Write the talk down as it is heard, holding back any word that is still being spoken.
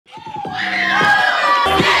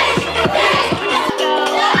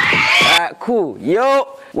cool.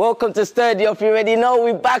 Yo, welcome to Sturdiest. You already know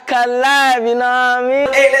we back alive, you know what I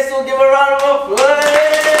mean? Hey, let's all give a round of applause.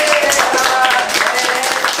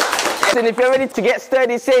 And if you're ready to get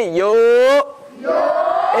sturdy, say yo.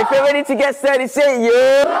 Yo. If you're ready to get sturdy, say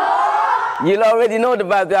yo. You already know the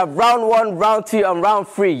vibe. We have round 1, round 2, and round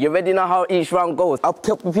 3. You already know how each round goes. A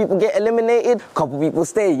couple people get eliminated, a couple people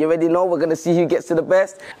stay. You already know we're gonna see who gets to the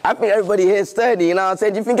best. I think everybody here is sturdy, you know what I'm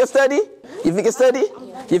saying? Do you think you're sturdy? You think you're sturdy?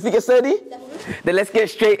 You think you're sturdy? Then let's get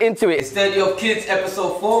straight into it. It's Sturdiest Kids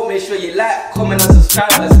episode 4. Make sure you like, comment, and subscribe.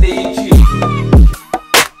 Let's stay in tune.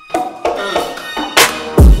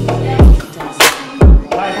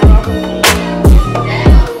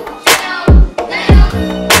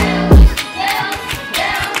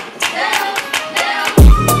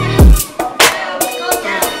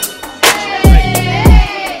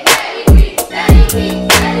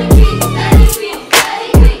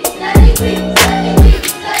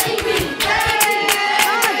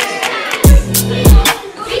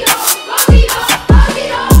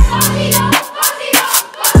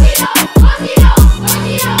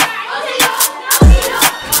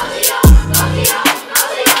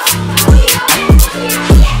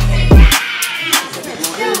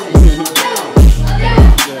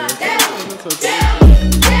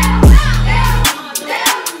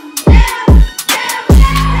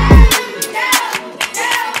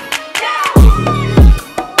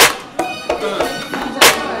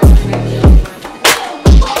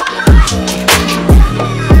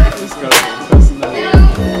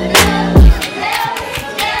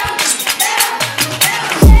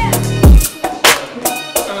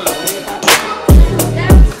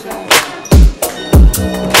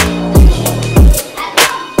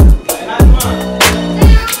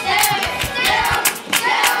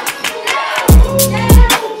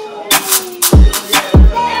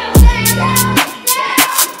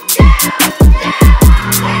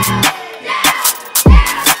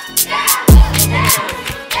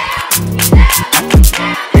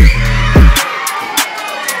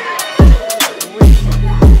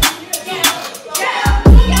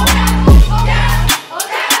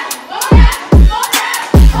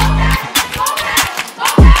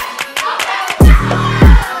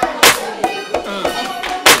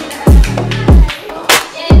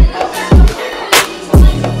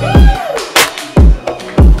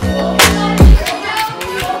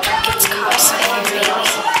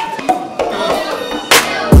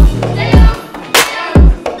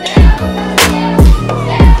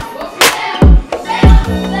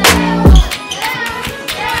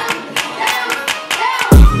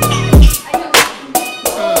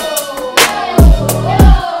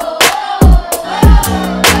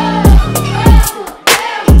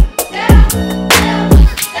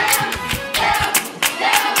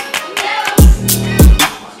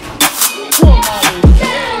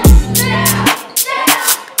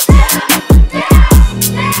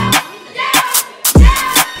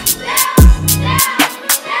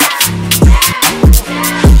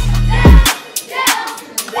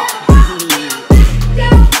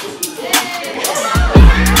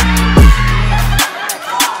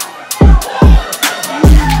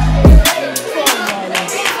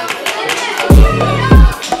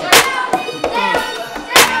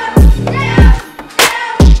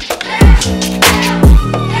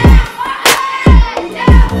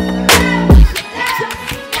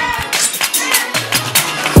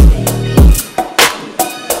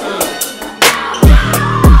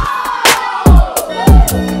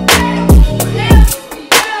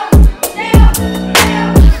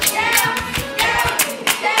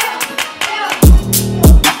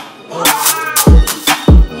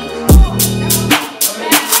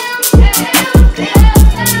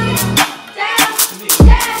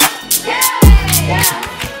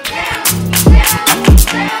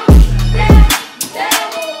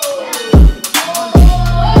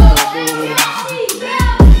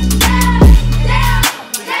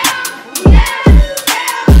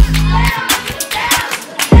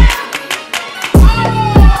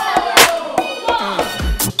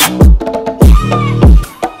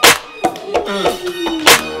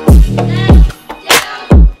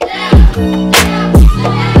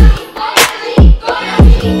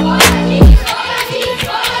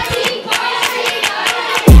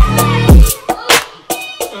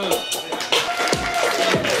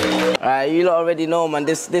 You lot already know, man,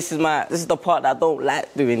 this is the part that I don't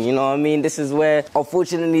like doing, you know what I mean? This is where,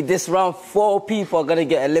 unfortunately, this round, 4 people are gonna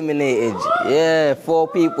get eliminated. Yeah, 4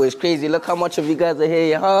 people, it's crazy. Look how much of you guys are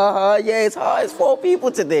here. Yeah, it's hard, it's 4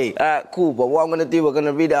 people today. Alright, cool, but what I'm gonna do, we're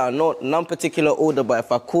gonna read it out, non particular order, but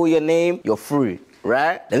if I call your name, you're through,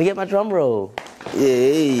 right? Let me get my drum roll.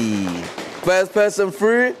 Yeah. First person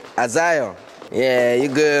through, Isaiah. Yeah, you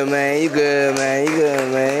good, man. You good, man. You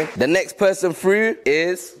good, man. The next person through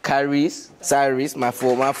is Cyrus. My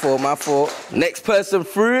fault. Next person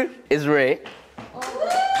through is Ray.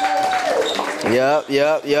 Yup.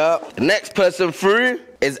 Next person through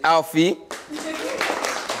is Alfie.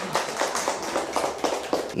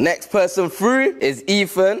 Next person through is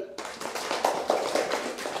Ethan.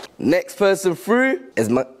 Next person through is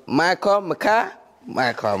Michael,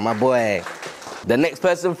 my boy. The next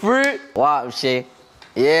person through, wow, Shay.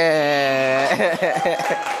 Yeah.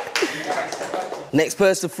 Next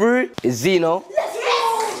person through is Zeno.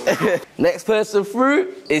 Next person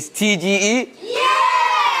through is TGE.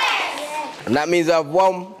 Yes! And that means I have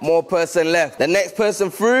one more person left. The next person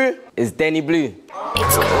through is Denny Blue.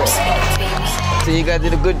 So you guys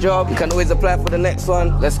did a good job. You can always apply for the next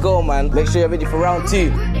one. Let's go, man. Make sure you're ready for round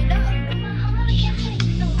 2.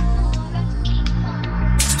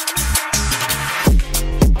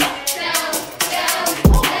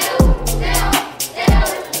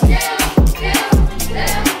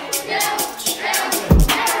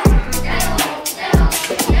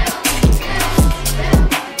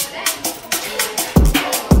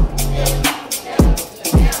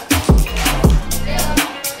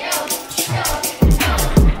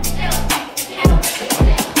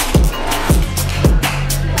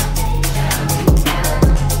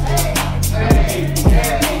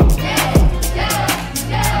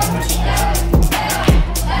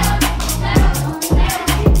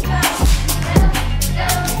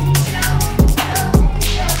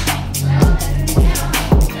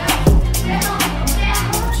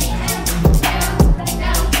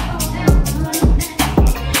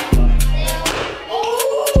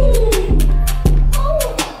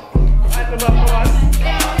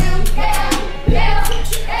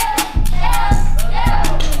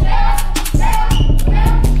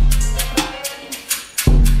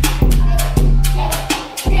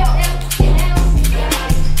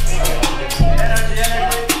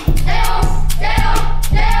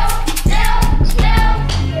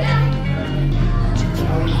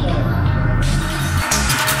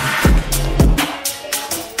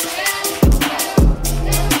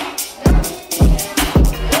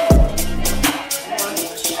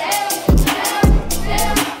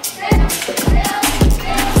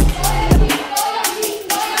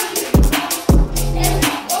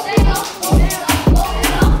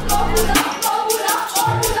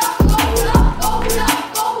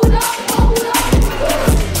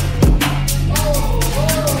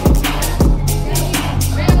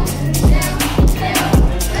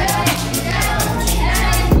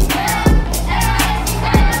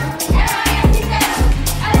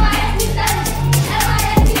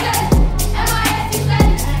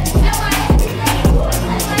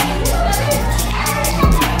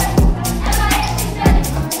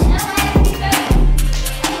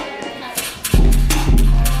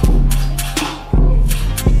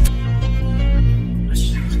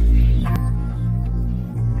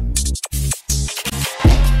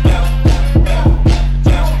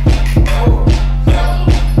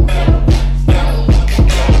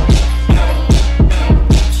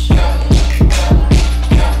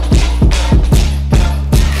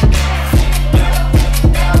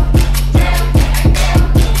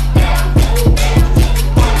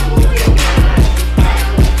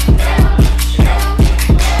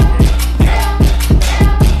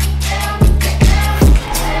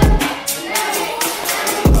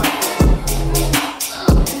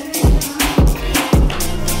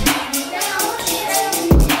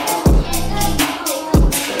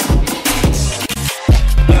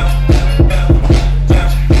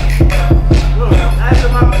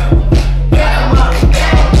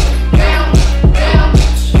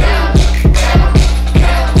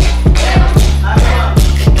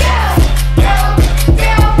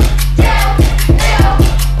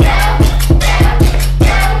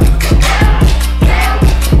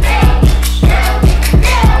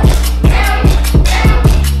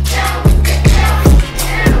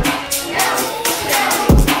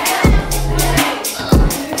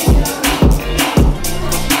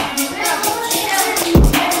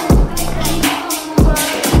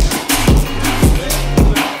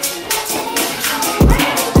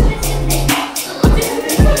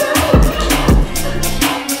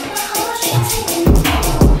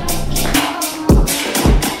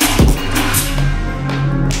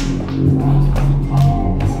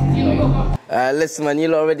 Listen, man, you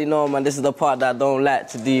lot already know, man, this is the part that I don't like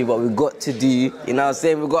to do, but we got to do. You know what I'm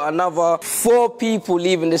saying? We've got another 4 people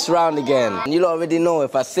leaving this round again. And you lot already know,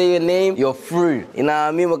 if I say your name, you're through. You know what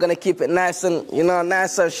I mean? We're gonna keep it nice and,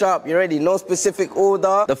 nice and sharp. You ready? No specific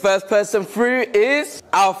order. The first person through is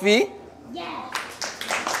Alfie. Yeah.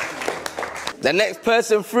 The next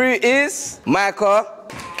person through is Micah.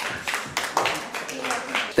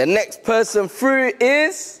 The next person through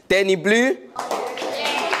is Denny Blue.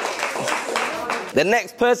 The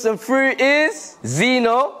next person through is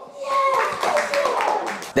Zeno.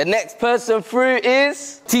 The next person through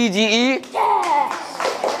is TGE.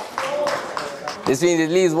 This means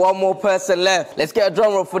it leaves 1 more person left. Let's get a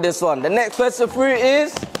drum roll for this one. The next person through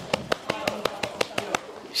is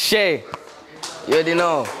Shay. You already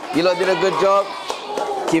know. You lot did a good job.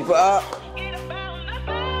 Keep it up.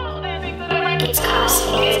 It's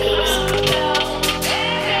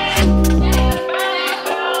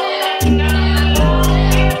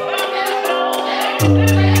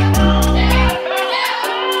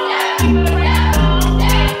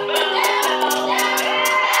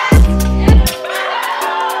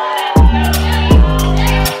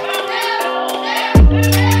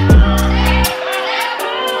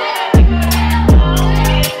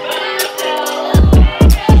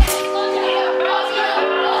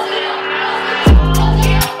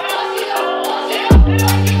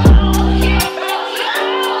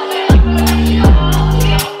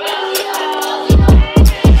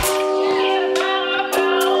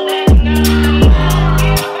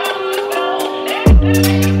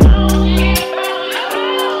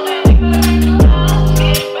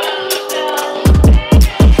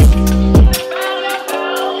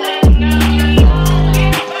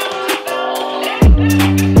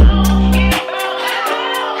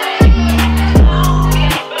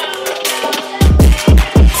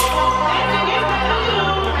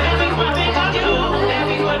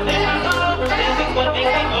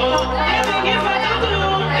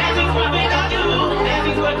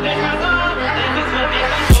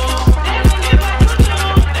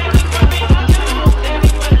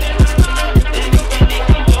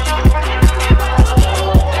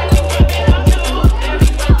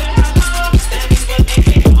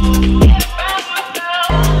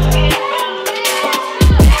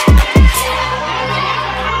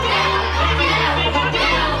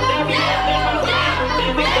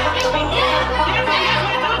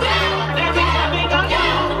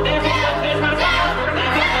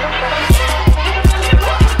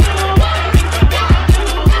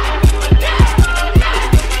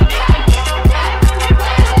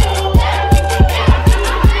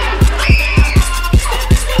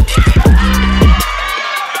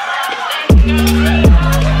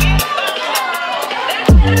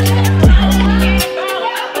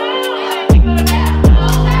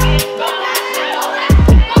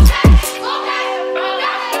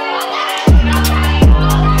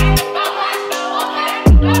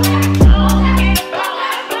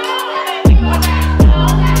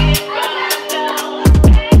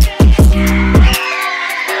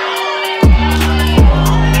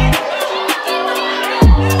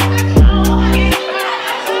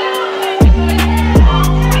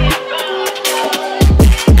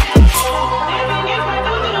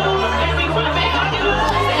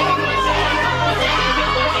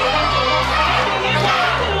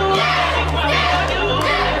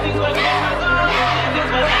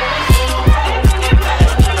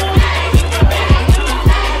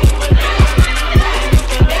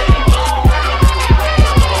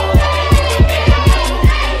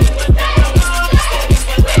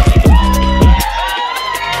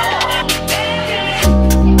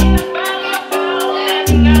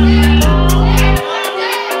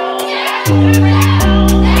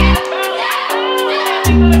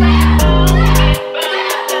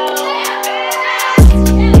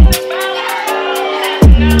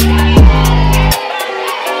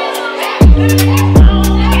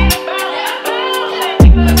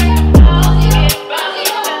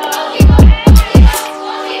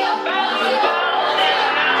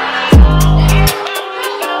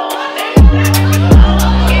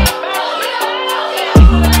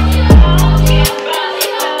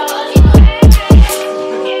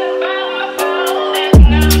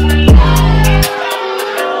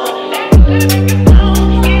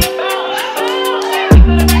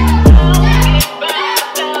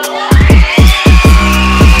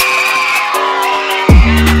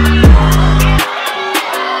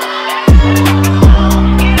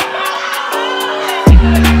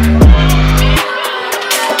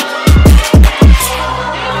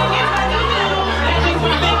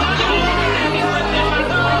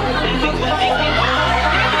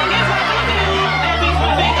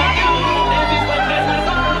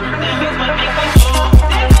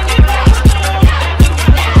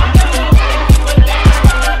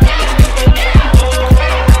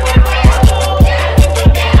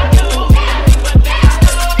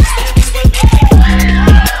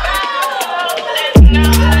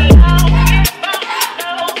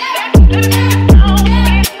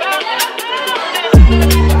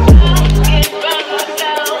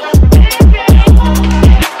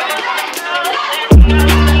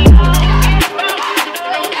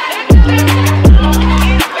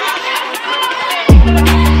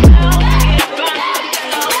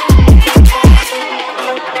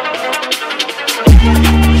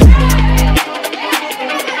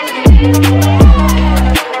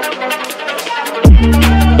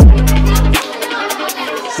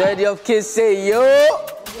of kids say yo.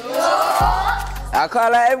 I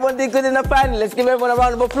can't lie, everyone did good in the final. Let's give everyone a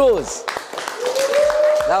round of applause.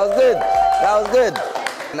 That was good. That was good.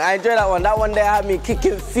 And I enjoyed that one. That one there had me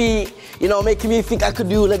kicking feet, you know, making me think I could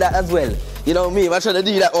do all of that as well. You know me, I'm trying to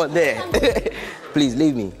do that one there. Please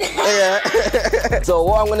leave me. Yeah. So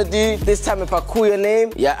what I'm gonna do this time, if I call your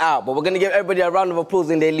name, you're out. But we're gonna give everybody a round of applause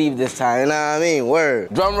when they leave this time. You know what I mean?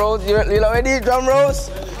 Word. Drum rolls. You lot ready? Drum rolls.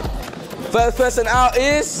 First person out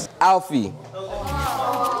is Alfie.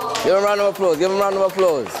 Give him a round of applause. Give him a round of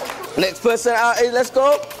applause. Next person out is, let's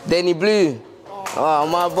go, Danny Blue. Oh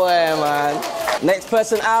my boy, man. Next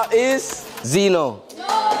person out is Zeno.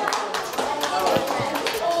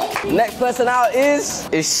 Next person out is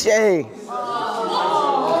Shay.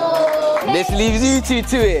 This leaves you two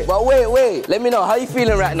to it. But wait. Let me know. How you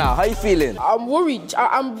feeling right now? How you feeling? I'm worried.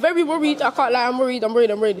 I'm very worried. I can't lie. I'm worried.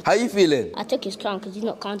 How you feeling? I took his crown because he's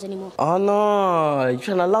not crowns anymore. Oh no, you're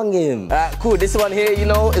trying to lung him. Alright, cool. This one here, you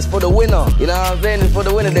know, is for the winner. You know what I'm saying? It's for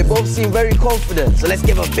the winner. They both seem very confident. So let's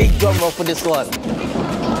give a big drum roll for this one.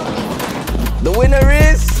 The winner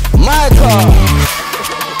is Michael.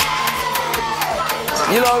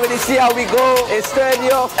 You already see how we go. It's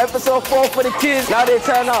sturdiest, episode 4 for the kids. Now they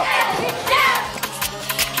turn up.